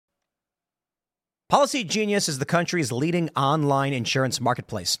Policy Genius is the country's leading online insurance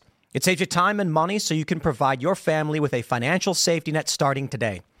marketplace. It saves you time and money so you can provide your family with a financial safety net starting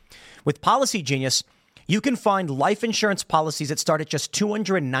today. With Policy Genius, you can find life insurance policies that start at just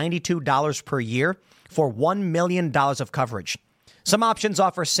 $292 per year for $1 million of coverage. Some options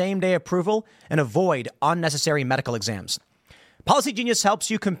offer same-day approval and avoid unnecessary medical exams. Policy Genius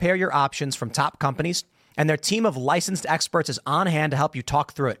helps you compare your options from top companies, and their team of licensed experts is on hand to help you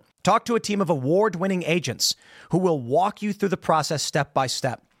talk through it. Talk to a team of award-winning agents who will walk you through the process step by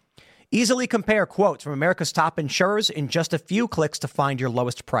step. Easily compare quotes from America's top insurers in just a few clicks to find your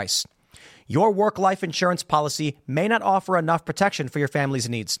lowest price. Your work-life insurance policy may not offer enough protection for your family's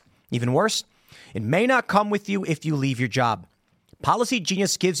needs. Even worse, it may not come with you if you leave your job. Policy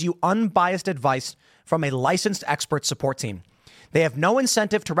Genius gives you unbiased advice from a licensed expert support team. They have no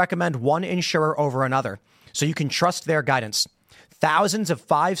incentive to recommend one insurer over another, so you can trust their guidance. Thousands of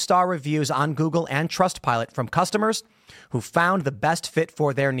 5-star reviews on Google and Trustpilot from customers who found the best fit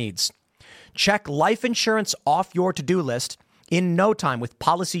for their needs. Check life insurance off your to-do list in no time with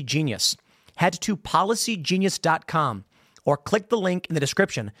Policy Genius. Head to policygenius.com or click the link in the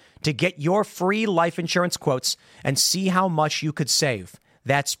description to get your free life insurance quotes and see how much you could save.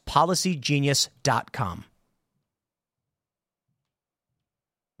 That's policygenius.com.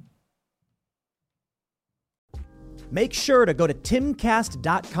 Make sure to go to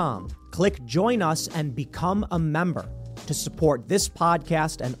timcast.com, click join us, and become a member to support this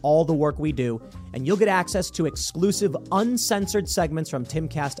podcast and all the work we do. And you'll get access to exclusive uncensored segments from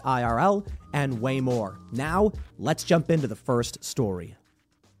Timcast IRL and way more. Now, let's jump into the first story.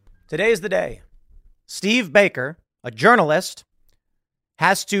 Today's the day. Steve Baker, a journalist,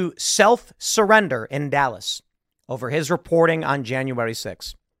 has to self-surrender in Dallas over his reporting on January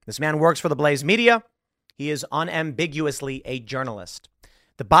 6th. This man works for the Blaze Media. He is unambiguously a journalist.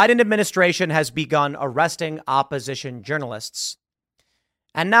 The Biden administration has begun arresting opposition journalists.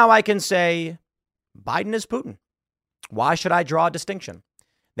 And now I can say Biden is Putin. Why should I draw a distinction?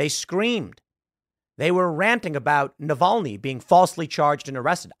 They screamed. They were ranting about Navalny being falsely charged and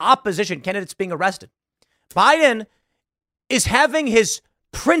arrested. Opposition candidates being arrested. Biden is having his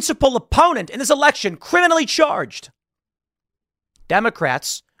principal opponent in this election criminally charged.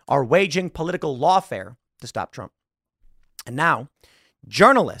 Democrats are waging political lawfare to stop Trump. And now,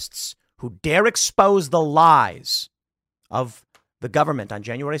 journalists who dare expose the lies of the government on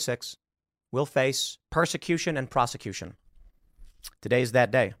January 6th will face persecution and prosecution. Today's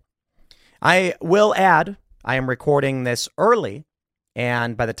that day. I will add, I am recording this early,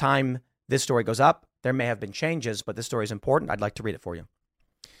 and by the time this story goes up, there may have been changes, but this story is important. I'd like to read it for you.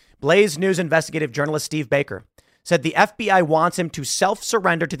 Blaze News investigative journalist Steve Baker said the FBI wants him to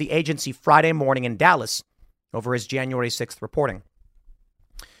self-surrender to the agency Friday morning in Dallas over his January 6th reporting.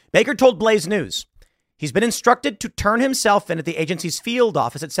 Baker told Blaze News he's been instructed to turn himself in at the agency's field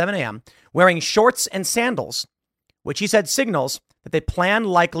office at 7 a.m. wearing shorts and sandals, which he said signals that the plan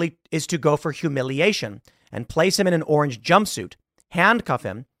likely is to go for humiliation and place him in an orange jumpsuit, handcuff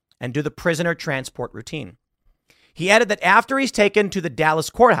him, and do the prisoner transport routine. He added that after he's taken to the Dallas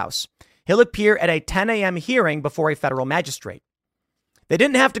courthouse, he'll appear at a 10 a.m. hearing before a federal magistrate. They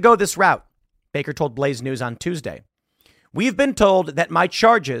didn't have to go this route, Baker told Blaze News on Tuesday. We've been told that my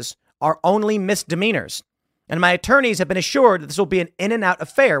charges are only misdemeanors, and my attorneys have been assured that this will be an in and out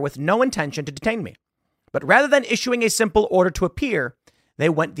affair with no intention to detain me. But rather than issuing a simple order to appear, they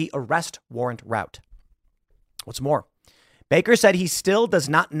went the arrest warrant route. What's more, Baker said he still does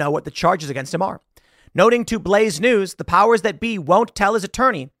not know what the charges against him are, noting to Blaze News the powers that be won't tell his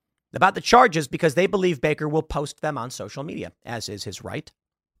attorney about the charges because they believe Baker will post them on social media, as is his right.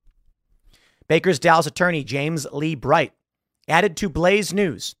 Baker's Dallas attorney, James Lee Bright, added to Blaze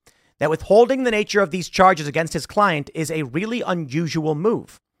News that withholding the nature of these charges against his client is a really unusual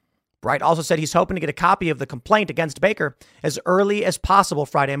move. Bright also said he's hoping to get a copy of the complaint against Baker as early as possible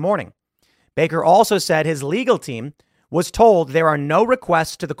Friday morning. Baker also said his legal team was told there are no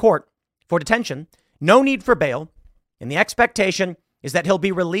requests to the court for detention, no need for bail, and the expectation is that he'll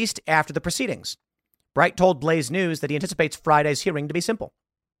be released after the proceedings. Bright told Blaze News that he anticipates Friday's hearing to be simple.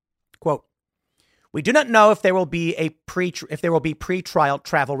 Quote, we do not know if there will be pre-trial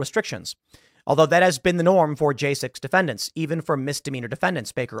travel restrictions, although that has been the norm for J6 defendants, even for misdemeanor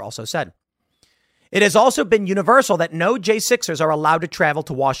defendants, Baker also said. It has also been universal that no J6ers are allowed to travel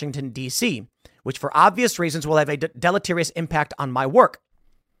to Washington, D.C., which for obvious reasons will have a deleterious impact on my work.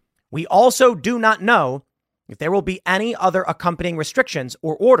 We also do not know if there will be any other accompanying restrictions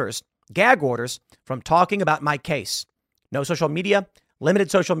or orders, gag orders, from talking about my case. No social media, limited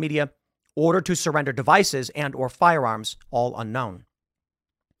social media, order to surrender devices and or firearms, all unknown.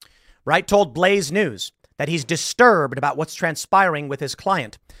 Wright told Blaze News that he's disturbed about what's transpiring with his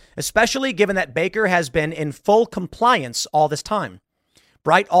client, especially given that Baker has been in full compliance all this time.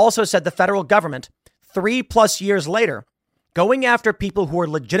 Bright also said the federal government, 3+ years later, going after people who were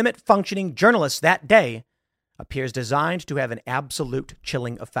legitimate functioning journalists that day, appears designed to have an absolute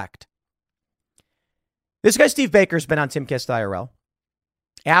chilling effect. This guy, Steve Baker, has been on Timcast IRL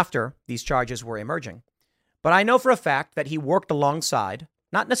after these charges were emerging. But I know for a fact that he worked alongside,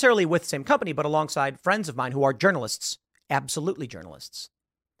 not necessarily with the same company, but alongside friends of mine who are journalists, absolutely journalists.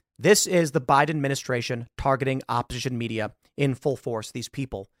 This is the Biden administration targeting opposition media in full force. These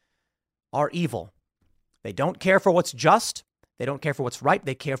people are evil. They don't care for what's just. They don't care for what's right.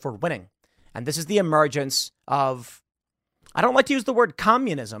 They care for winning. And this is the emergence of, I don't like to use the word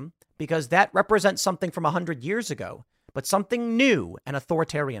communism because that represents something from 100 years ago, but something new and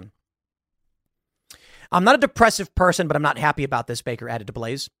authoritarian. I'm not a depressive person, but I'm not happy about this, Baker added to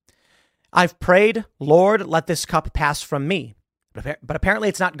Blaze. I've prayed, Lord, let this cup pass from me. But apparently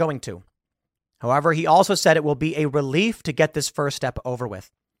it's not going to. However, he also said it will be a relief to get this first step over with.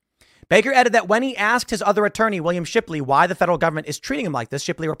 Baker added that when he asked his other attorney, William Shipley, why the federal government is treating him like this,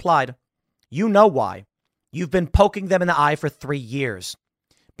 Shipley replied, "You know why. You've been poking them in the eye for 3 years."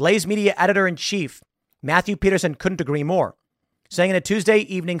 Blaze Media editor-in-chief Matthew Peterson couldn't agree more, saying in a Tuesday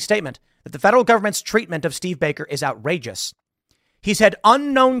evening statement that the federal government's treatment of Steve Baker is outrageous. He's had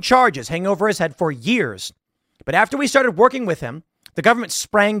unknown charges hanging over his head for years. But after we started working with him, the government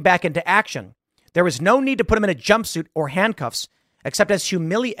sprang back into action. There was no need to put him in a jumpsuit or handcuffs, except as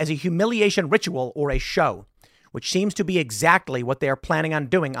a humiliation ritual or a show, which seems to be exactly what they are planning on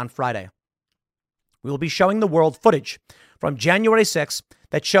doing on Friday. We will be showing the world footage from January 6th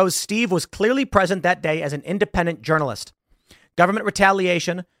that shows Steve was clearly present that day as an independent journalist. Government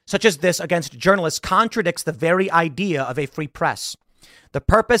retaliation, such as this against journalists, contradicts the very idea of a free press, the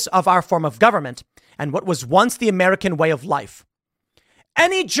purpose of our form of government, and what was once the American way of life.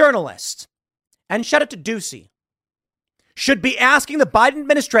 Any journalist, and shout out to Ducey, should be asking the Biden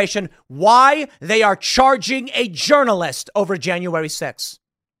administration why they are charging a journalist over January 6th.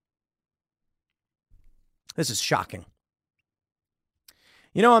 This is shocking.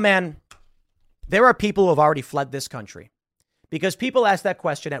 You know, man, there are people who have already fled this country because people ask that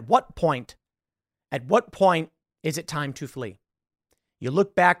question, at what point is it time to flee? You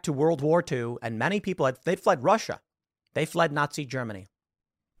look back to World War II and many people, they fled Russia. They fled Nazi Germany.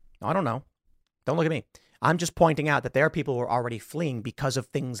 I don't know. Don't look at me. I'm just pointing out that there are people who are already fleeing because of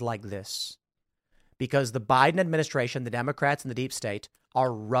things like this. Because the Biden administration, the Democrats and the deep state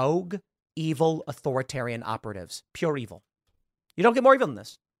are rogue, evil, authoritarian operatives. Pure evil. You don't get more evil than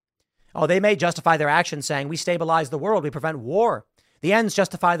this. Oh, they may justify their actions saying we stabilize the world, we prevent war. The ends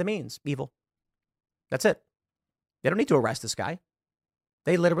justify the means. Evil. That's it. They don't need to arrest this guy.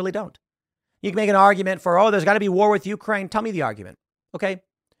 They literally don't. You can make an argument for, there's got to be war with Ukraine. Tell me the argument. Okay.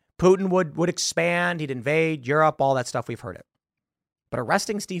 Putin would expand. He'd invade Europe, all that stuff. We've heard it. But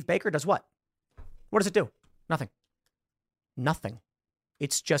arresting Steve Baker does what? What does it do? Nothing. Nothing.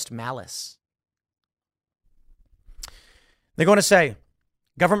 It's just malice. They're going to say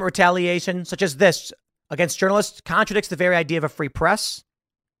government retaliation such as this against journalists contradicts the very idea of a free press,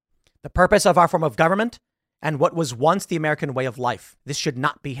 the purpose of our form of government, and what was once the American way of life. This should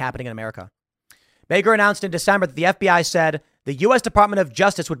not be happening in America. Baker announced in December that the FBI said the U.S. Department of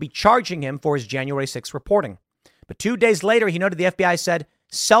Justice would be charging him for his January 6th reporting. But 2 days later, he noted the FBI said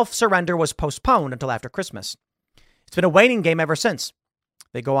self-surrender was postponed until after Christmas. It's been a waiting game ever since.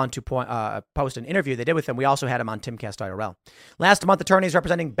 They go on to post an interview they did with him. We also had him on Timcast IRL. Last month, attorneys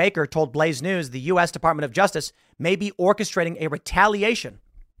representing Baker told Blaze News the U.S. Department of Justice may be orchestrating a retaliation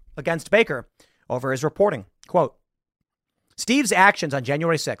against Baker over his reporting. Quote, Steve's actions on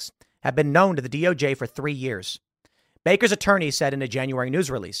January 6th have been known to the DOJ for 3 years. Baker's attorney said in a January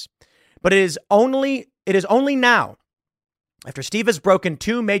news release. But it is only now, after Steve has broken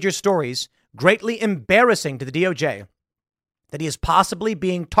 2 major stories, greatly embarrassing to the DOJ, that he is possibly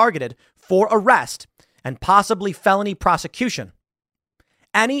being targeted for arrest and possibly felony prosecution.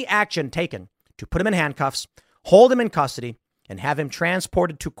 Any action taken to put him in handcuffs, hold him in custody, and have him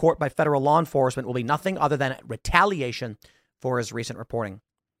transported to court by federal law enforcement will be nothing other than retaliation for his recent reporting.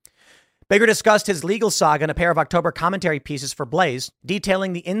 Baker discussed his legal saga in a pair of October commentary pieces for Blaze,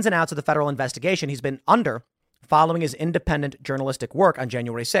 detailing the ins and outs of the federal investigation he's been under following his independent journalistic work on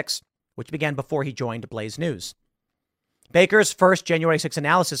January 6th, which began before he joined Blaze News. Baker's first January 6th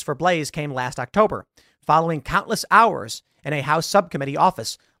analysis for Blaze came last October, following countless hours in a House subcommittee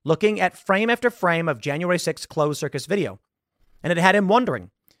office looking at frame after frame of January 6th closed circuit video. And it had him wondering,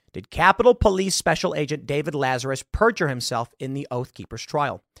 did Capitol Police Special Agent David Lazarus perjure himself in the Oath Keepers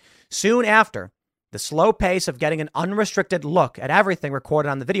trial. Soon after, the slow pace of getting an unrestricted look at everything recorded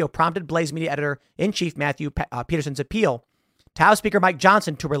on the video prompted Blaze Media Editor-in-Chief Matthew Peterson's appeal to House Speaker Mike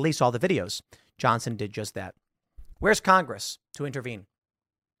Johnson to release all the videos. Johnson did just that. Where's Congress to intervene?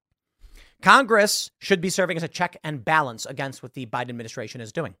 Congress should be serving as a check and balance against what the Biden administration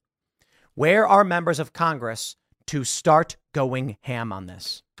is doing. Where are members of Congress to start going ham on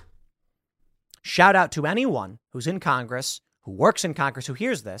this? Shout out to anyone who's in Congress, who works in Congress, who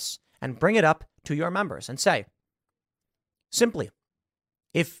hears this, and bring it up to your members and say, simply,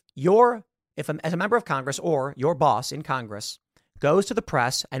 as a member of Congress or your boss in Congress goes to the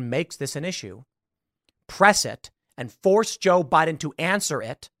press and makes this an issue, press it and force Joe Biden to answer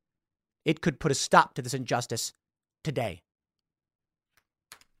it, it could put a stop to this injustice today.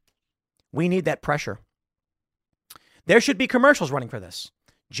 We need that pressure. There should be commercials running for this.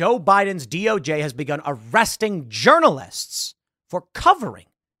 Joe Biden's DOJ has begun arresting journalists for covering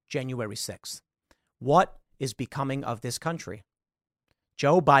January 6th. What is becoming of this country?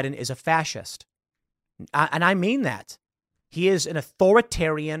 Joe Biden is a fascist. And I mean that. He is an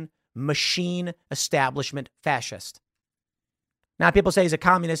authoritarian machine establishment fascist. Now, people say he's a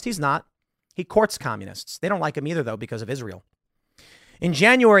communist. He's not. He courts communists. They don't like him either, though, because of Israel. In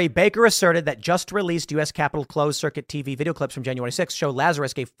January, Baker asserted that just released U.S. Capitol closed circuit TV video clips from January 6th show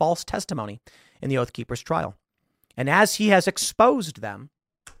Lazarus gave false testimony in the Oath Keepers trial. And as he has exposed them,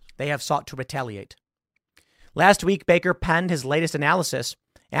 they have sought to retaliate. Last week, Baker penned his latest analysis,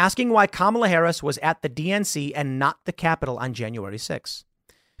 asking why Kamala Harris was at the DNC and not the Capitol on January 6th.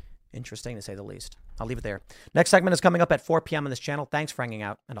 Interesting, to say the least. I'll leave it there. Next segment is coming up at 4 p.m. on this channel. Thanks for hanging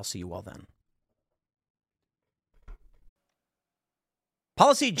out, and I'll see you all then.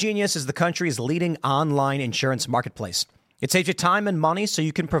 Policy Genius is the country's leading online insurance marketplace. It saves you time and money so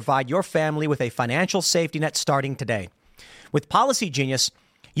you can provide your family with a financial safety net starting today. With Policy Genius,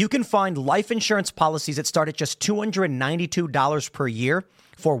 you can find life insurance policies that start at just $292 per year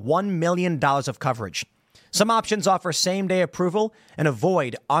for $1 million of coverage. Some options offer same-day approval and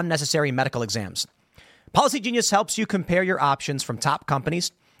avoid unnecessary medical exams. Policy Genius helps you compare your options from top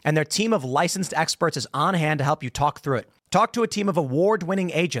companies, and their team of licensed experts is on hand to help you talk through it. Talk to a team of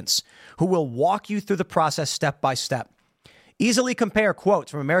award-winning agents who will walk you through the process step by step. Easily compare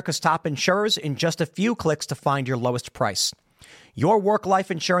quotes from America's top insurers in just a few clicks to find your lowest price. Your work-life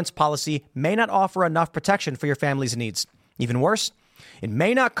insurance policy may not offer enough protection for your family's needs. Even worse, it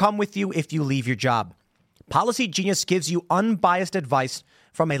may not come with you if you leave your job. Policy Genius gives you unbiased advice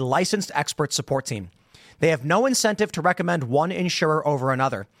from a licensed expert support team. They have no incentive to recommend one insurer over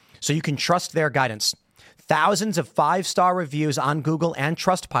another, so you can trust their guidance. Thousands of 5-star reviews on Google and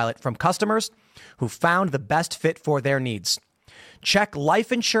Trustpilot from customers who found the best fit for their needs. Check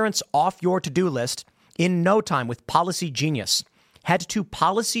life insurance off your to-do list in no time with Policy Genius. Head to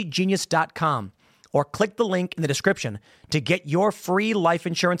policygenius.com or click the link in the description to get your free life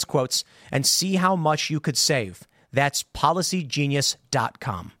insurance quotes and see how much you could save. That's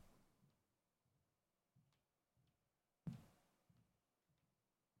policygenius.com.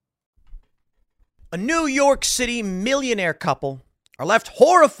 A New York City millionaire couple are left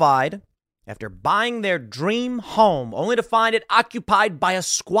horrified after buying their dream home only to find it occupied by a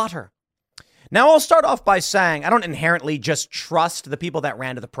squatter. Now, I'll start off by saying I don't inherently just trust the people that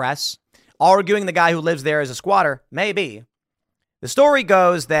ran to the press. Arguing the guy who lives there is a squatter, maybe. The story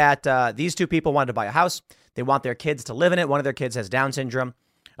goes that these two people wanted to buy a house. They want their kids to live in it. One of their kids has Down syndrome.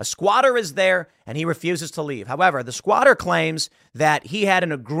 A squatter is there, and he refuses to leave. However, the squatter claims that he had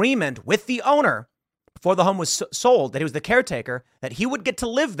an agreement with the owner before the home was sold, that he was the caretaker, that he would get to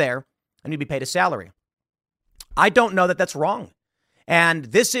live there and he'd be paid a salary. I don't know that that's wrong. And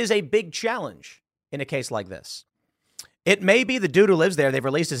this is a big challenge in a case like this. It may be the dude who lives there. They've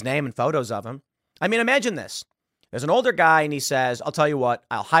released his name and photos of him. I mean, imagine this. There's an older guy and he says, I'll tell you what,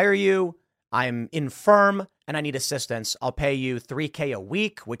 I'll hire you. I'm infirm and I need assistance. I'll pay you $3,000 a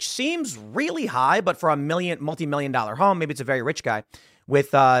week, which seems really high, but for a multi-million-dollar home, maybe it's a very rich guy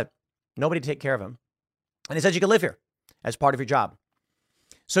with nobody to take care of him. And he says you can live here as part of your job.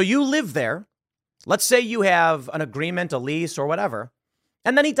 So you live there. Let's say you have an agreement, a lease or whatever,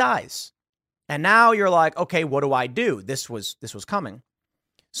 and then he dies. And now you're like, okay, what do I do? This was coming.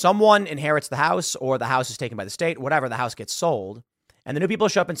 Someone inherits the house or the house is taken by the state, whatever, the house gets sold. And the new people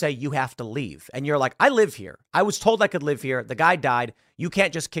show up and say, you have to leave. And you're like, I live here. I was told I could live here. The guy died. You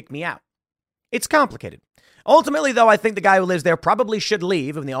can't just kick me out. It's complicated. Ultimately, though, I think the guy who lives there probably should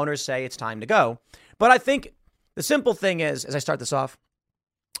leave when the owners say it's time to go. But I think the simple thing is, as I start this off,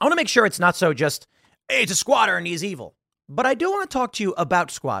 I want to make sure it's not so just, hey, it's a squatter and he's evil. But I do want to talk to you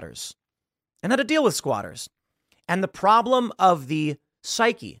about squatters and how to deal with squatters and the problem of the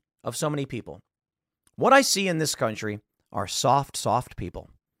psyche of so many people. What I see in this country are soft people.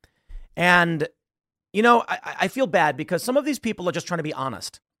 And, you know, I feel bad because some of these people are just trying to be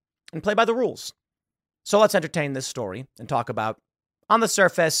honest and play by the rules. So let's entertain this story and talk about, on the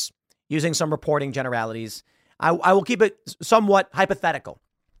surface, using some reporting generalities. I will keep it somewhat hypothetical.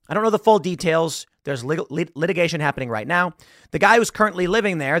 I don't know the full details. There's litigation happening right now. The guy who's currently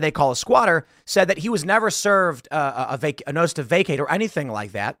living there, they call a squatter, said that he was never served a notice to vacate or anything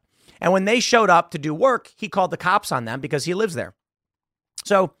like that. And when they showed up to do work, he called the cops on them because he lives there.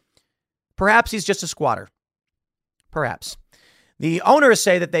 So perhaps he's just a squatter. Perhaps. The owners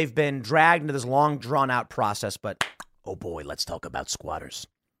say that they've been dragged into this long, drawn-out process, but oh boy, let's talk about squatters.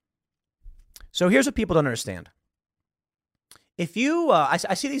 So here's what people don't understand. If you, I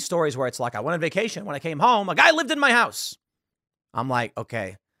see these stories where it's like, I went on vacation. When I came home, a guy lived in my house. I'm like,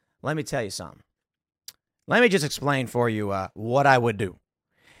 okay, let me tell you something. Let me just explain for you what I would do.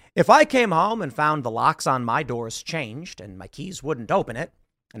 If I came home and found the locks on my doors changed and my keys wouldn't open it,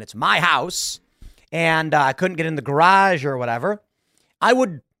 and it's my house, and I couldn't get in the garage or whatever, I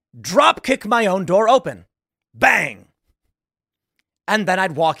would drop kick my own door open. Bang! And then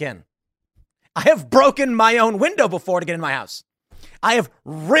I'd walk in. I have broken my own window before to get in my house. I have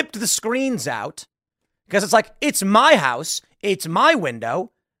ripped the screens out because it's like, it's my house. It's my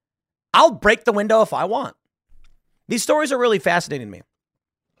window. I'll break the window if I want. These stories are really fascinating to me.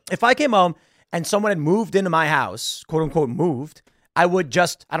 If I came home and someone had moved into my house, quote unquote moved, I would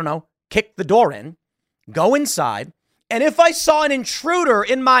just, I don't know, kick the door in, go inside. And if I saw an intruder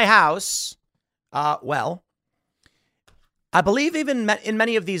in my house, well, I believe even in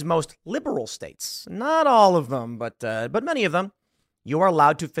many of these most liberal states, not all of them, but many of them, you are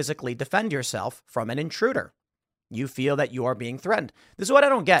allowed to physically defend yourself from an intruder. You feel that you are being threatened. This is what I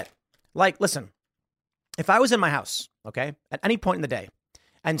don't get. Like, listen, if I was in my house, okay, at any point in the day,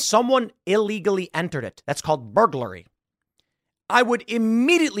 and someone illegally entered it, that's called burglary, I would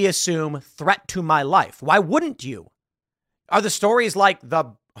immediately assume threat to my life. Why wouldn't you? Are the stories like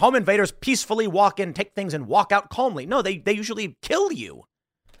the home invaders peacefully walk in, take things, and walk out calmly? No, they usually kill you.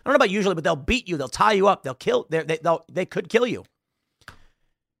 I don't know about usually, but they'll beat you. They'll tie you up. They'll kill. They could kill you.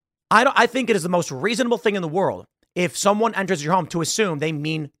 I think it is the most reasonable thing in the world if someone enters your home to assume they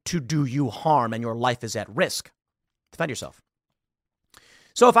mean to do you harm and your life is at risk. Defend yourself.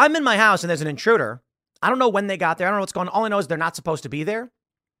 So if I'm in my house and there's an intruder, I don't know when they got there. I don't know what's going on. All I know is they're not supposed to be there.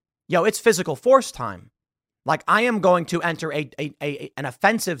 Yo, it's physical force time. Like, I am going to enter an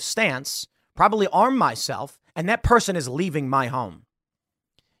offensive stance, probably arm myself, and that person is leaving my home.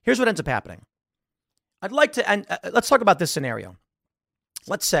 Here's what ends up happening. I'd like to end. Let's talk about this scenario.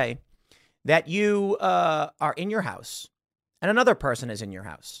 Let's say that you are in your house and another person is in your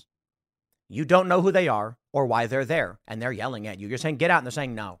house. You don't know who they are or why they're there, and they're yelling at you. You're saying, get out, and they're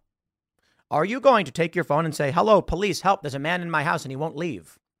saying no. Are you going to take your phone and say, hello, police, help, there's a man in my house and he won't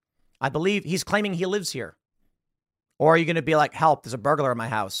leave. I believe he's claiming he lives here. Or are you going to be like, help, there's a burglar in my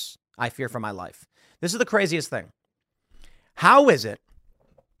house. I fear for my life. This is the craziest thing. How is it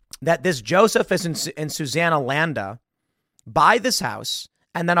that this Joseph and Susanna Landa buy this house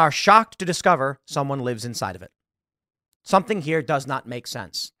and then are shocked to discover someone lives inside of it? Something here does not make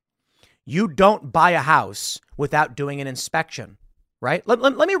sense. You don't buy a house without doing an inspection, right?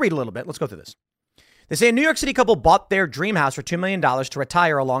 Let me read a little bit. Let's go through this. They say a New York City couple bought their dream house for $2 million to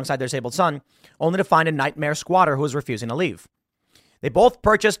retire alongside their disabled son, only to find a nightmare squatter who was refusing to leave. They both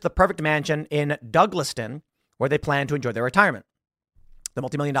purchased the perfect mansion in Douglaston, where they plan to enjoy their retirement. The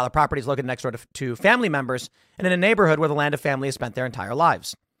multi-million-dollar property is located next door to family members and in a neighborhood where the Landa family has spent their entire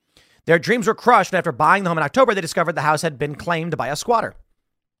lives. Their dreams were crushed, and after buying the home in October, they discovered the house had been claimed by a squatter.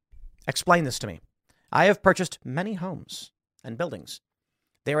 Explain this to me. I have purchased many homes and buildings.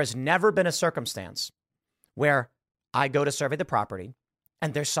 There has never been a circumstance where I go to survey the property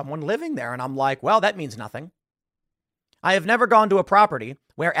and there's someone living there and I'm like, well, that means nothing. I have never gone to a property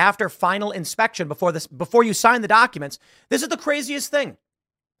where after final inspection, before you sign the documents, this is the craziest thing.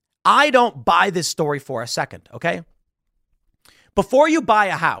 I don't buy this story for a second, okay? Before you buy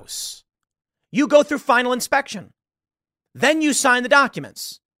a house, you go through final inspection. Then you sign the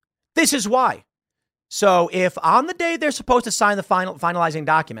documents. This is why. So if on the day they're supposed to sign the finalizing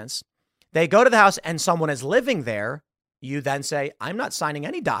documents, they go to the house and someone is living there, you then say, I'm not signing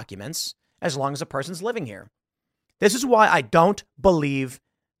any documents as long as a person's living here. This is why I don't believe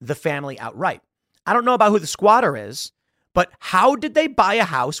the family outright. I don't know about who the squatter is, but how did they buy a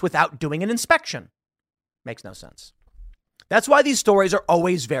house without doing an inspection? Makes no sense. That's why these stories are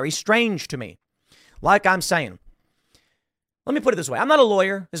always very strange to me. Like I'm saying, Let me put it this way. I'm not a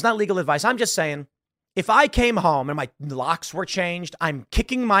lawyer. It's not legal advice. I'm just saying, if I came home and my locks were changed, I'm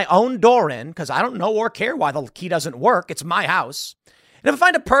kicking my own door in because I don't know or care why the key doesn't work. It's my house. And if I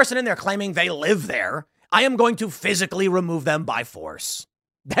find a person in there claiming they live there, I am going to physically remove them by force.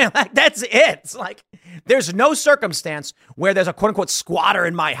 That's it. It's like there's no circumstance where there's a quote unquote squatter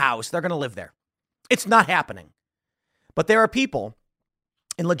in my house. They're going to live there. It's not happening. But there are people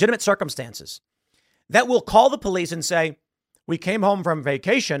in legitimate circumstances that will call the police and say, we came home from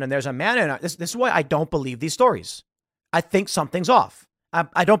vacation and there's a man in our... This is why I don't believe these stories. I think something's off.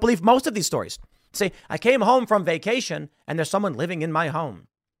 I don't believe most of these stories. Say, I came home from vacation and there's someone living in my home.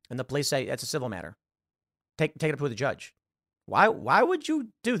 And the police say, it's a civil matter. Take it up with the judge. Why would you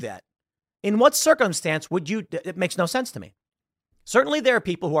do that? In what circumstance would you... It makes no sense to me. Certainly there are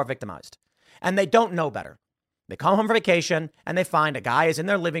people who are victimized and they don't know better. They come home for vacation and they find a guy is in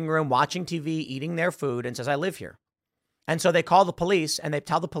their living room watching TV, eating their food and says, I live here. And so they call the police and they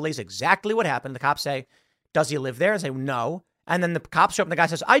tell the police exactly what happened. The cops say, does he live there? And say, no. And then the cops show up and the guy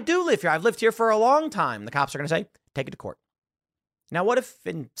says, I do live here. I've lived here for a long time. The cops are going to say, take it to court. Now, what if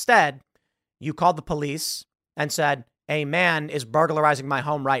instead you called the police and said, a man is burglarizing my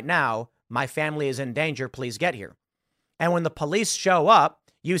home right now. My family is in danger. Please get here. And when the police show up,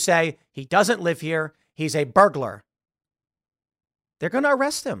 you say, he doesn't live here. He's a burglar. They're going to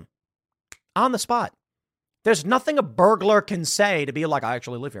arrest him on the spot. There's nothing a burglar can say to be like, I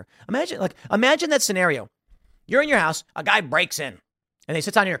actually live here. Imagine that scenario. You're in your house, a guy breaks in and he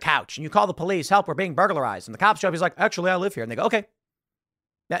sits on your couch and you call the police, help, we're being burglarized. And the cops show up, he's like, actually, I live here. And they go, okay,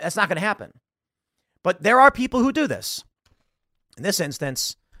 that's not going to happen. But there are people who do this. In this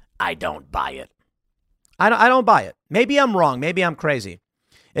instance, I don't buy it. I don't buy it. Maybe I'm wrong. Maybe I'm crazy.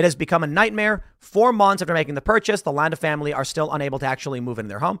 It has become a nightmare. 4 months after making the purchase, the Landa family are still unable to actually move into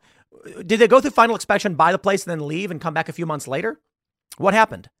their home. Did they go through final inspection, buy the place, and then leave and come back a few months later? What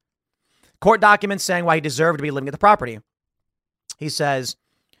happened? Court documents saying why he deserved to be living at the property. He says,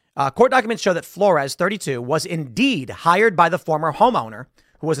 court documents show that Flores, 32, was indeed hired by the former homeowner,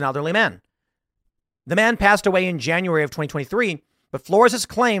 who was an elderly man. The man passed away in January of 2023, but Flores has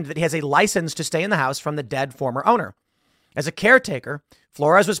claimed that he has a license to stay in the house from the dead former owner. As a caretaker,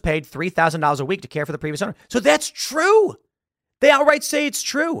 Flores was paid $3,000 a week to care for the previous owner. So that's true. They outright say it's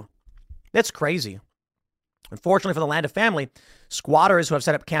true. That's crazy. Unfortunately for the Landa family, squatters who have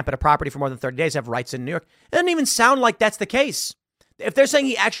set up camp at a property for more than 30 days have rights in New York. It doesn't even sound like that's the case. If they're saying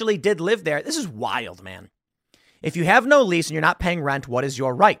he actually did live there, this is wild, man. If you have no lease and you're not paying rent, what is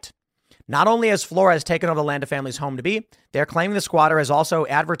your right? Not only has Flores taken over the Landa family's home to be, they're claiming the squatter has also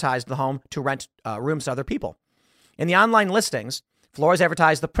advertised the home to rent rooms to other people. In the online listings, Flores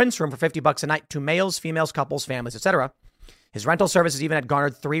advertised the Prince Room for $50 a night to males, females, couples, families, etc. His rental services even had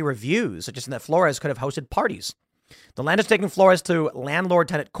garnered 3 reviews, suggesting that Flores could have hosted parties. The land is taking Flores to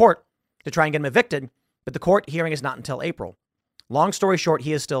landlord-tenant court to try and get him evicted, but the court hearing is not until April. Long story short,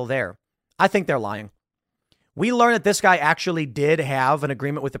 he is still there. I think they're lying. We learned that this guy actually did have an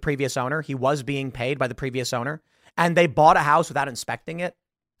agreement with the previous owner. He was being paid by the previous owner, and they bought a house without inspecting it.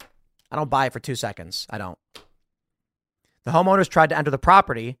 I don't buy it for 2 seconds. I don't. The homeowners tried to enter the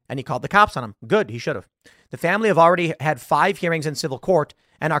property and he called the cops on him. Good, he should have. The family have already had 5 hearings in civil court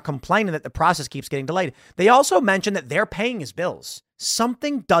and are complaining that the process keeps getting delayed. They also mentioned that they're paying his bills.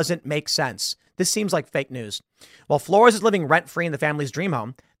 Something doesn't make sense. This seems like fake news. While Flores is living rent-free in the family's dream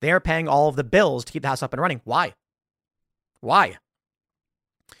home, they are paying all of the bills to keep the house up and running. Why?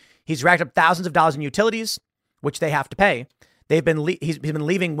 He's racked up thousands of dollars in utilities, which they have to pay. He's been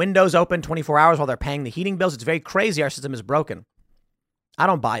leaving windows open 24 hours while they're paying the heating bills. It's very crazy. Our system is broken. I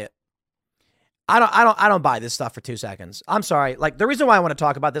don't buy it. I don't buy this stuff for 2 seconds. I'm sorry. Like, the reason why I want to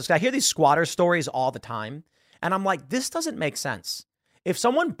talk about this guy, I hear these squatter stories all the time, and I'm like, this doesn't make sense. If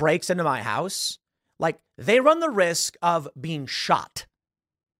someone breaks into my house, like, they run the risk of being shot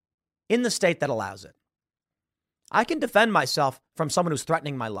in the state that allows it. I can defend myself from someone who's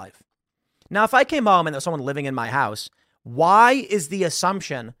threatening my life. Now, if I came home and there's someone living in my house, why is the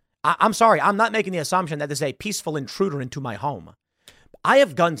assumption? I'm sorry, I'm not making the assumption that there's a peaceful intruder into my home. I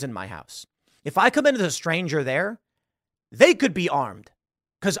have guns in my house. If I come into a stranger there, they could be armed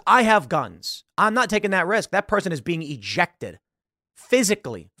because I have guns. I'm not taking that risk. That person is being ejected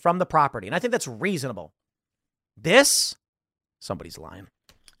physically from the property. And I think that's reasonable. Somebody's lying.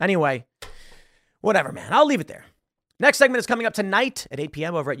 Anyway, whatever, man. I'll leave it there. Next segment is coming up tonight at 8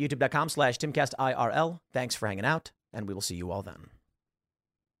 p.m. over at youtube.com/TimCastIRL. Thanks for hanging out, and we will see you all then.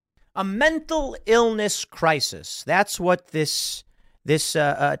 A mental illness crisis. That's what this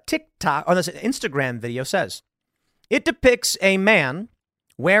TikTok or this Instagram video says. It depicts a man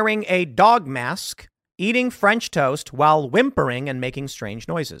wearing a dog mask eating French toast while whimpering and making strange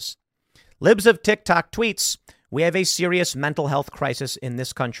noises. Libs of TikTok tweets, we have a serious mental health crisis in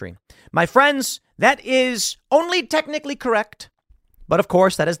this country. My friends, that is only technically correct. But of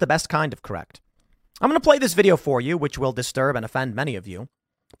course, that is the best kind of correct. I'm going to play this video for you, which will disturb and offend many of you.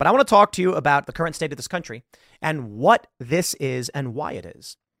 But I want to talk to you about the current state of this country and what this is and why it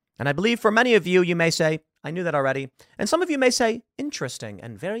is. And I believe for many of you, you may say, I knew that already. And some of you may say, interesting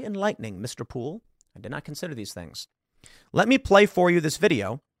and very enlightening, Mr. Poole. I did not consider these things. Let me play for you this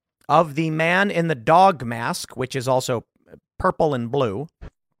video of the man in the dog mask, which is also purple and blue.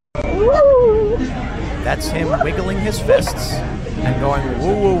 That's him wiggling his fists and going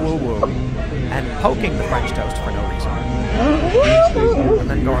woo, woo, woo, woo, and poking the French toast for no reason. And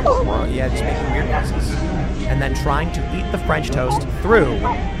then going, yeah, just making weird noises. And then trying to eat the French toast through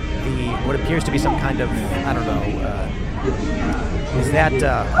what appears to be some kind of, I don't know, is that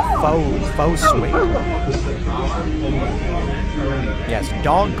faux sweet? Yes,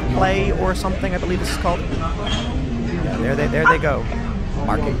 dog play or something, I believe this is called. Yeah, there they go.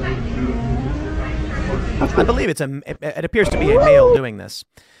 Marking. I believe it appears to be a male doing this.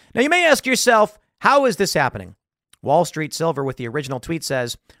 Now, you may ask yourself, how is this happening? Wall Street Silver with the original tweet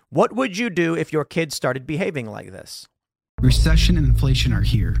says, what would you do if your kids started behaving like this? Recession and inflation are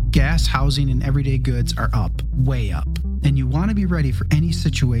here. Gas, housing, and everyday goods are up, way up. And you want to be ready for any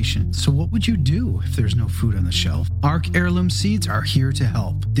situation. So what would you do if there's no food on the shelf? ARC Heirloom Seeds are here to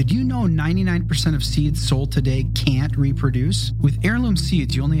help. Did you know 99% of seeds sold today can't reproduce? With Heirloom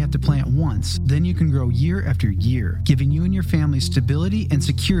Seeds, you only have to plant once. Then you can grow year after year, giving you and your family stability and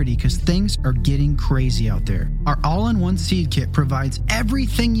security because things are getting crazy out there. Our all-in-one seed kit provides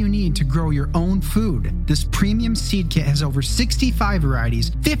everything you need to grow your own food. This premium seed kit has over 65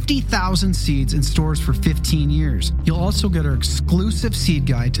 varieties, 50,000 seeds in stores for 15 years. You'll also get our exclusive seed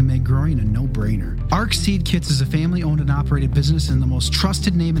guide to make growing a no-brainer. ARC Seed Kits is a family-owned and operated business and the most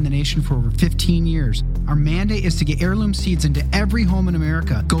trusted name in the nation for over 15 years. Our mandate is to get heirloom seeds into every home in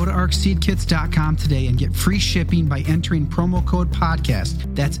America. Go to arcseedkits.com today and get free shipping by entering promo code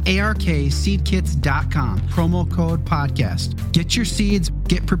podcast. That's ARKseedkits.com, promo code podcast. Get your seeds,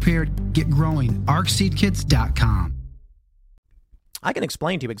 get prepared, get growing. arcseedkits.com. I can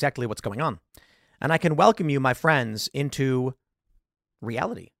explain to you exactly what's going on. And I can welcome you, my friends, into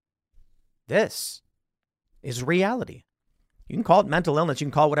reality. This is reality. You can call it mental illness. You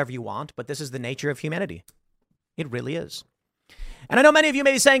can call it whatever you want, but this is the nature of humanity. It really is. And I know many of you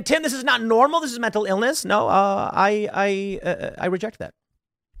may be saying, Tim, this is not normal. This is mental illness. No, I reject that.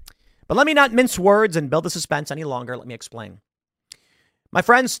 But let me not mince words and build the suspense any longer. Let me explain. My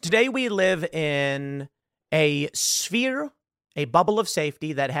friends, today we live in a sphere, a bubble of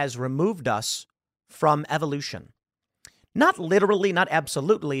safety that has removed us from evolution. Not literally, not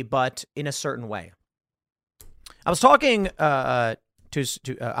absolutely, but in a certain way. I was talking on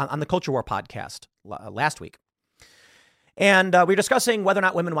the Culture War podcast last week, and we were discussing whether or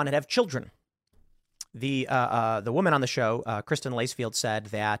not women wanted to have children. The woman on the show, Kristen Lacefield, said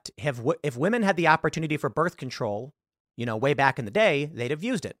that if women had the opportunity for birth control, way back in the day, they'd have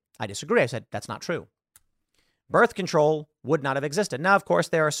used it. I disagree. I said that's not true. Birth control would not have existed. Now, of course,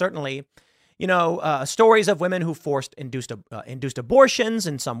 there are certainly stories of women who induced abortions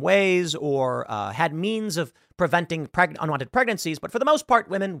in some ways or had means of preventing unwanted pregnancies. But for the most part,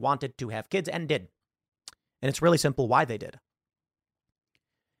 women wanted to have kids and did. And it's really simple why they did.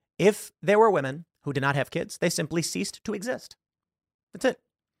 If there were women who did not have kids, they simply ceased to exist. That's it.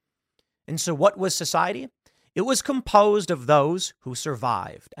 And so what was society? It was composed of those who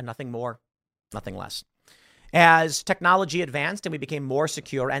survived and nothing more, nothing less. As technology advanced and we became more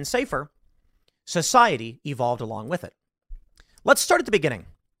secure and safer, society evolved along with it. Let's start at the beginning.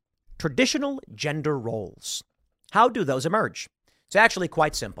 Traditional gender roles. How do those emerge? It's actually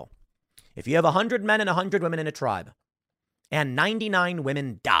quite simple. If you have 100 men and 100 women in a tribe and 99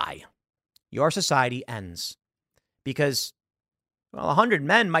 women die, your society ends. Because, 100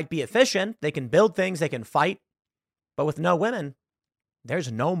 men might be efficient. They can build things, they can fight. But with no women, there's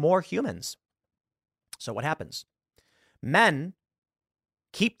no more humans. So what happens? Men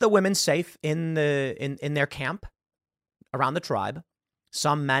keep the women safe in their camp around the tribe.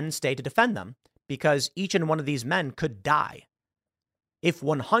 Some men stay to defend them because each and one of these men could die. If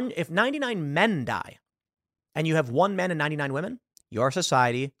 99 men die and you have one man and 99 women, your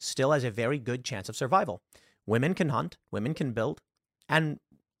society still has a very good chance of survival. Women can hunt, women can build, and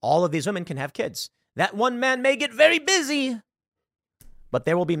all of these women can have kids. That one man may get very busy, but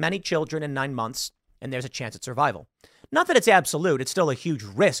there will be many children in 9 months, and there's a chance at survival. Not that it's absolute. It's still a huge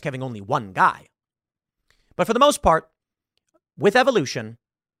risk having only one guy. But for the most part, with evolution,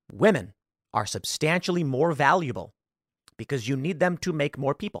 women are substantially more valuable because you need them to make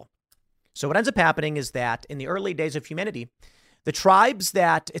more people. So what ends up happening is that in the early days of humanity, the tribes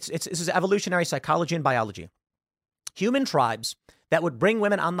that this is evolutionary psychology and biology. Human tribes that would bring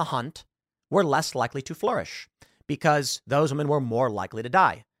women on the hunt were less likely to flourish because those women were more likely to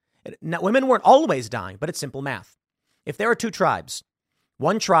die. Now, women weren't always dying, but it's simple math. If there are two tribes,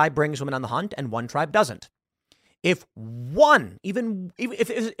 one tribe brings women on the hunt and one tribe doesn't. If there's even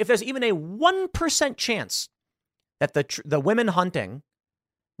a 1% chance that the women hunting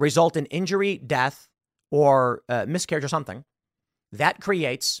result in injury, death, or miscarriage or something, that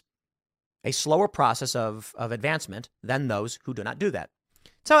creates a slower process of advancement than those who do not do that.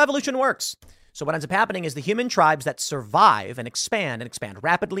 That's how evolution works. So what ends up happening is the human tribes that survive and expand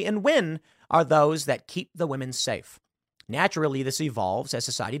rapidly and win are those that keep the women safe. Naturally, this evolves as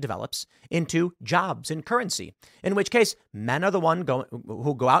society develops into jobs and currency, in which case men are the one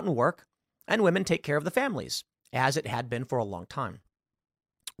who go out and work and women take care of the families, as it had been for a long time.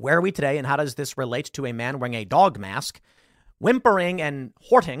 Where are we today, and how does this relate to a man wearing a dog mask, whimpering and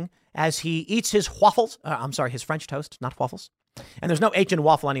horting as he eats his waffles? His French toast, not waffles. And there's no H in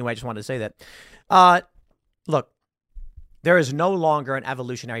waffle anyway. I just wanted to say that. Look, there is no longer an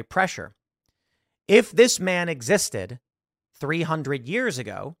evolutionary pressure. If this man existed 300 years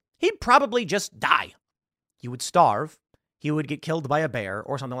ago, he'd probably just die. He would starve. He would get killed by a bear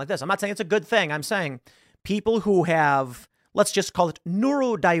or something like this. I'm not saying it's a good thing. I'm saying people who have, let's just call it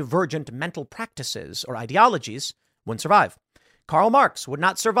neurodivergent mental practices or ideologies wouldn't survive. Karl Marx would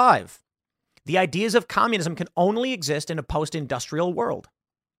not survive. The ideas of communism can only exist in a post-industrial world.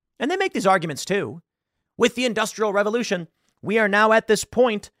 And they make these arguments too. With the Industrial Revolution, we are now at this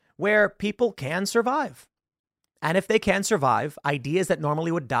point where people can survive. And if they can survive, ideas that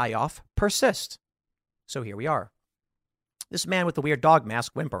normally would die off persist. So here we are. This man with the weird dog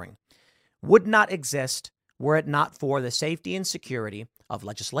mask whimpering would not exist were it not for the safety and security of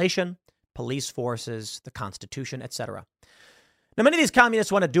legislation, police forces, the Constitution, etc. Now, many of these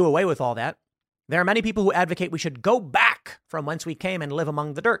communists want to do away with all that. There are many people who advocate we should go back from whence we came and live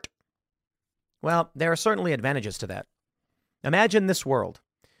among the dirt. Well, there are certainly advantages to that. Imagine this world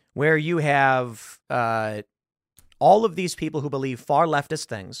where you have all of these people who believe far leftist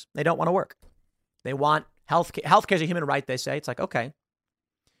things. They don't want to work. They want healthcare. Healthcare is a human right, they say. It's like, okay,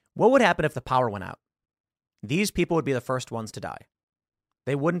 what would happen if the power went out? These people would be the first ones to die.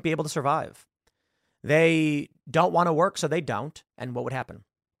 They wouldn't be able to survive. They don't want to work, so they don't. And what would happen?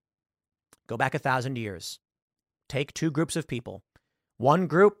 Go back 1,000 years. Take two groups of people. One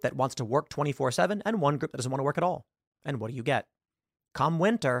group that wants to work 24/7 and one group that doesn't want to work at all. And what do you get? Come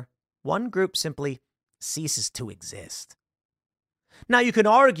winter, one group simply ceases to exist. Now, you can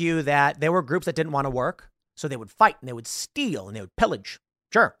argue that there were groups that didn't want to work, so they would fight and they would steal and they would pillage.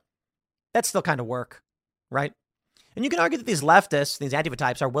 Sure, that's still kind of work, right? And you can argue that these leftists, these antifa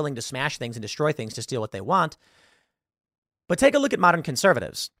types, are willing to smash things and destroy things to steal what they want. But take a look at modern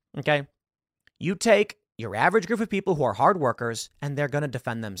conservatives, okay? You take your average group of people who are hard workers, and they're going to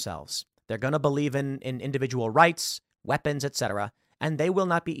defend themselves. They're going to believe in individual rights, weapons, etc., and they will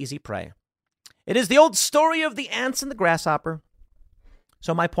not be easy prey. It is the old story of the ants and the grasshopper.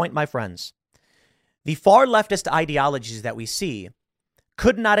 So my point, my friends, the far leftist ideologies that we see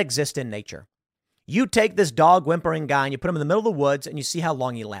could not exist in nature. You take this dog whimpering guy and you put him in the middle of the woods and you see how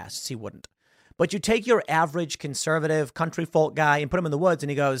long he lasts. He wouldn't. But you take your average conservative country folk guy and put him in the woods and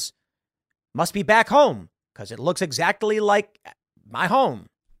he goes, must be back home because it looks exactly like my home.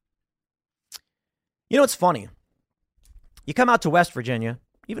 You know, it's funny. You come out to West Virginia,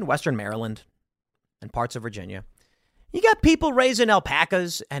 even Western Maryland and parts of Virginia. You got people raising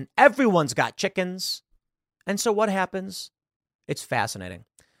alpacas and everyone's got chickens. And so what happens? It's fascinating.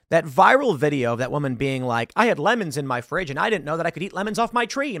 That viral video of that woman being like, I had lemons in my fridge and I didn't know that I could eat lemons off my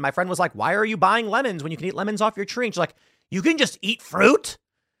tree. And my friend was like, why are you buying lemons when you can eat lemons off your tree? And she's like, you can just eat fruit?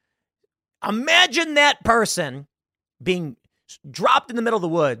 Imagine that person being dropped in the middle of the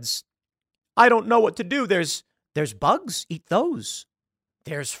woods. I don't know what to do. There's bugs, eat those.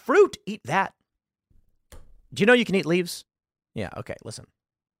 There's fruit, eat that. Do you know you can eat leaves? Yeah, okay, listen.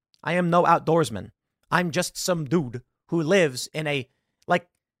 I am no outdoorsman. I'm just some dude who lives in a,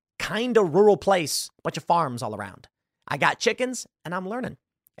 kind of rural place, bunch of farms all around. I got chickens, and I'm learning.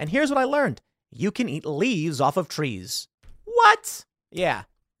 And here's what I learned. You can eat leaves off of trees. What? Yeah,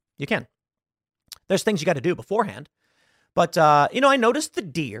 you can. There's things you got to do beforehand. But, I noticed the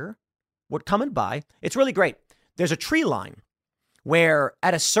deer were coming by. It's really great. There's a tree line where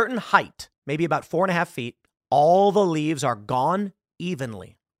at a certain height, maybe about 4.5 feet, all the leaves are gone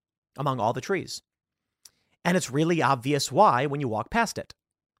evenly among all the trees. And it's really obvious why when you walk past it.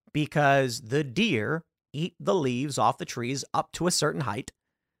 because the deer eat the leaves off the trees up to a certain height.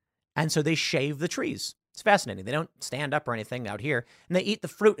 And so they shave the trees. It's fascinating. They don't stand up or anything out here, and they eat the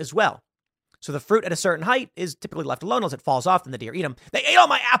fruit as well. So the fruit at a certain height is typically left alone unless it falls off, and the deer eat them. They ate all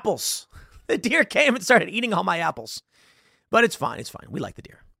my apples. The deer came and started eating all my apples. But it's fine. It's fine. We like the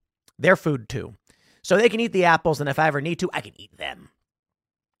deer. They're food too. So they can eat the apples, and if I ever need to, I can eat them.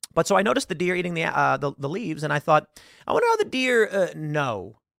 But so I noticed the deer eating the leaves, and I thought, I wonder how the deer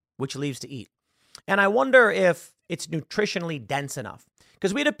know which leaves to eat. And I wonder if it's nutritionally dense enough.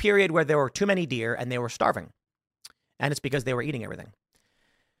 Because we had a period where there were too many deer and they were starving. And it's because they were eating everything.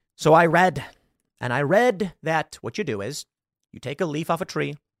 So I read that what you do is you take a leaf off a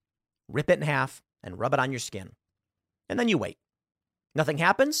tree, rip it in half, and rub it on your skin. And then you wait. Nothing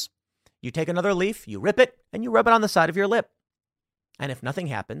happens. You take another leaf, you rip it, and you rub it on the side of your lip. And if nothing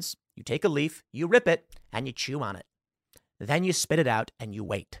happens, you take a leaf, you rip it, and you chew on it. Then you spit it out and you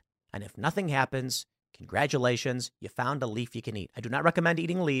wait. And if nothing happens, congratulations, you found a leaf you can eat. I do not recommend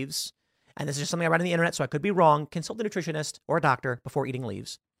eating leaves. And this is just something I read on the internet, so I could be wrong. Consult a nutritionist or a doctor before eating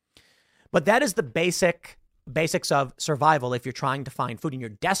leaves. But that is the basics of survival. If you're trying to find food and you're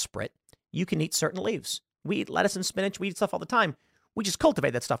desperate, you can eat certain leaves. We eat lettuce and spinach. We eat stuff all the time. We just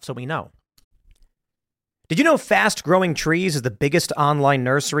cultivate that stuff so we know. Did you know Fast Growing Trees is the biggest online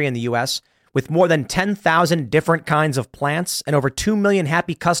nursery in the U.S. with more than 10,000 different kinds of plants and over 2 million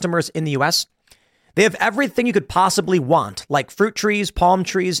happy customers in the U.S.? They have everything you could possibly want, like fruit trees, palm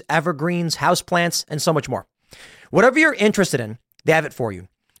trees, evergreens, houseplants, and so much more. Whatever you're interested in, they have it for you.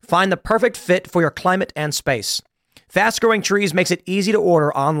 Find the perfect fit for your climate and space. Fast Growing Trees makes it easy to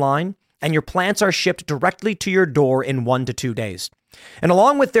order online, and your plants are shipped directly to your door in 1 to 2 days. And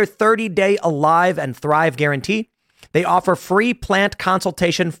along with their 30-day Alive and Thrive guarantee, they offer free plant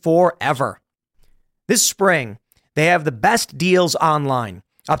consultation forever. This spring, they have the best deals online,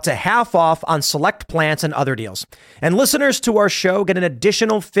 up to half off on select plants and other deals. And listeners to our show get an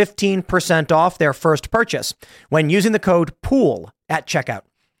additional 15% off their first purchase when using the code POOL at checkout.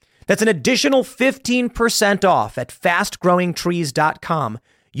 That's an additional 15% off at fastgrowingtrees.com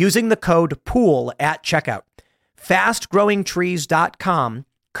using the code POOL at checkout. Fastgrowingtrees.com,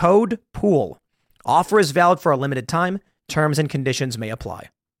 code POOL. Offer is valid for a limited time. Terms and conditions may apply.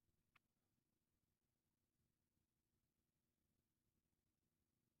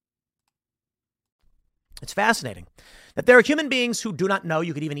 It's fascinating that there are human beings who do not know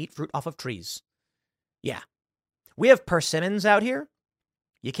you could even eat fruit off of trees. Yeah. We have persimmons out here.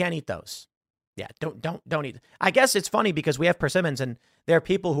 You can't eat those. Yeah, don't eat. I guess it's funny because we have persimmons and there are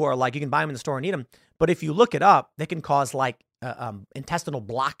people who are like, you can buy them in the store and eat them. But if you look it up, they can cause like intestinal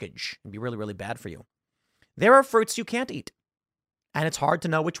blockage and be really, really bad for you. There are fruits you can't eat. And it's hard to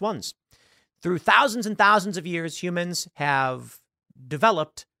know which ones. Through thousands and thousands of years, humans have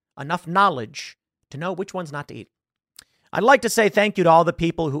developed enough knowledge to know which ones not to eat. I'd like to say thank you to all the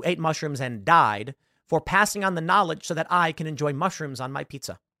people who ate mushrooms and died for passing on the knowledge so that I can enjoy mushrooms on my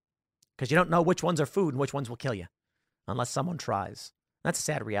pizza. Because you don't know which ones are food and which ones will kill you unless someone tries. That's a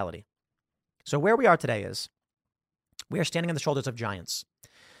sad reality. So where we are today is we are standing on the shoulders of giants.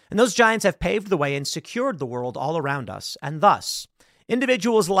 And those giants have paved the way and secured the world all around us. And thus,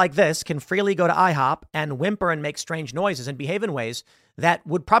 individuals like this can freely go to IHOP and whimper and make strange noises and behave in ways that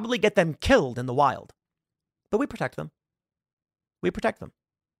would probably get them killed in the wild. But we protect them. We protect them.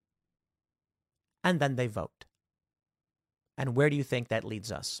 And then they vote. And where do you think that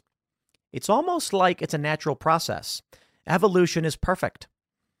leads us? It's almost like it's a natural process. Evolution is perfect.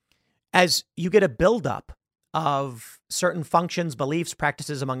 As you get a buildup of certain functions, beliefs,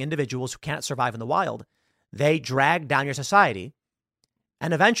 practices among individuals who cannot survive in the wild, they drag down your society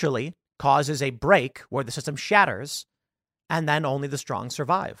and eventually causes a break where the system shatters and then only the strong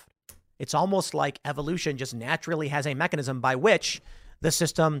survive. It's almost like evolution just naturally has a mechanism by which the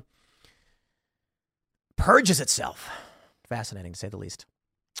system purges itself. Fascinating, to say the least.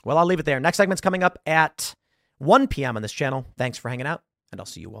 Well, I'll leave it there. Next segment's coming up at 1 p.m. on this channel. Thanks for hanging out, and I'll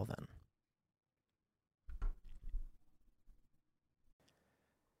see you all then.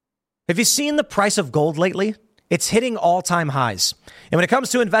 Have you seen the price of gold lately? It's hitting all-time highs. And when it comes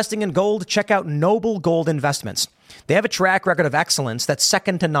to investing in gold, check out Noble Gold Investments. They have a track record of excellence that's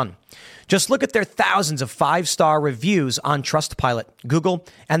second to none. Just look at their thousands of five-star reviews on Trustpilot, Google,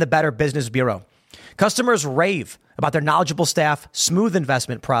 and the Better Business Bureau. Customers rave about their knowledgeable staff, smooth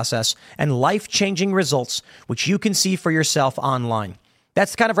investment process, and life-changing results, which you can see for yourself online.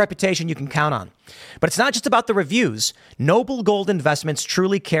 That's the kind of reputation you can count on. But it's not just about the reviews. Noble Gold Investments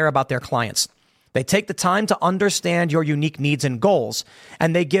truly care about their clients. They take the time to understand your unique needs and goals,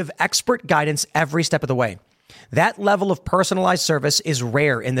 and they give expert guidance every step of the way. That level of personalized service is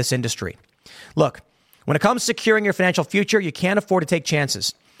rare in this industry. Look, when it comes to securing your financial future, you can't afford to take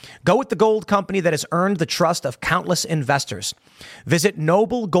chances. Go with the gold company that has earned the trust of countless investors. Visit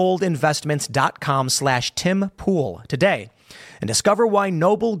noblegoldinvestments.com/Tim Pool today and discover why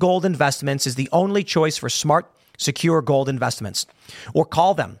Noble Gold Investments is the only choice for smart, secure gold investments. Or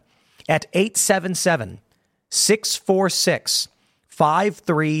call them at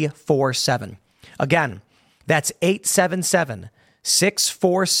 877-646-5347. Again, that's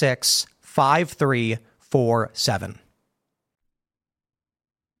 877-646-5347.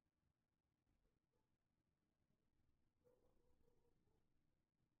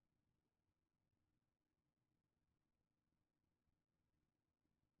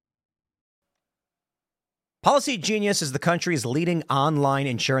 Policy Genius is the country's leading online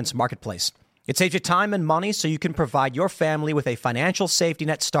insurance marketplace. It saves you time and money so you can provide your family with a financial safety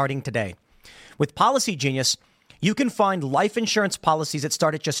net starting today. With Policy Genius, you can find life insurance policies that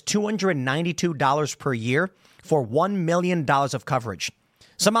start at just $292 per year for $1 million of coverage.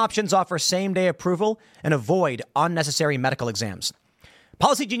 Some options offer same-day approval and avoid unnecessary medical exams.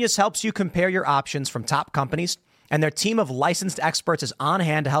 Policy Genius helps you compare your options from top companies, and their team of licensed experts is on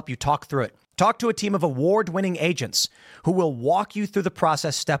hand to help you talk through it. Talk to a team of award-winning agents who will walk you through the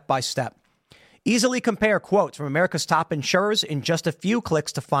process step by step. Easily compare quotes from America's top insurers in just a few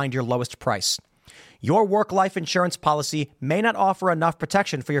clicks to find your lowest price. Your work-life insurance policy may not offer enough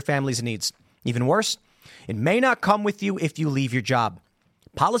protection for your family's needs. Even worse, it may not come with you if you leave your job.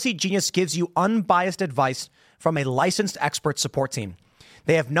 Policy Genius gives you unbiased advice from a licensed expert support team.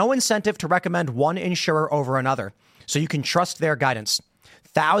 They have no incentive to recommend one insurer over another, so you can trust their guidance.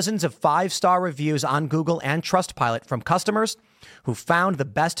 Thousands of 5-star reviews on Google and Trustpilot from customers who found the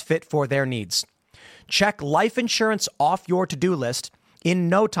best fit for their needs. Check life insurance off your to-do list in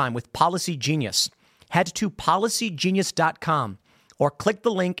no time with Policy Genius. Head to policygenius.com or click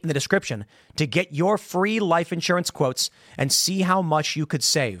the link in the description to get your free life insurance quotes and see how much you could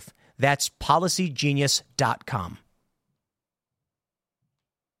save. That's policygenius.com.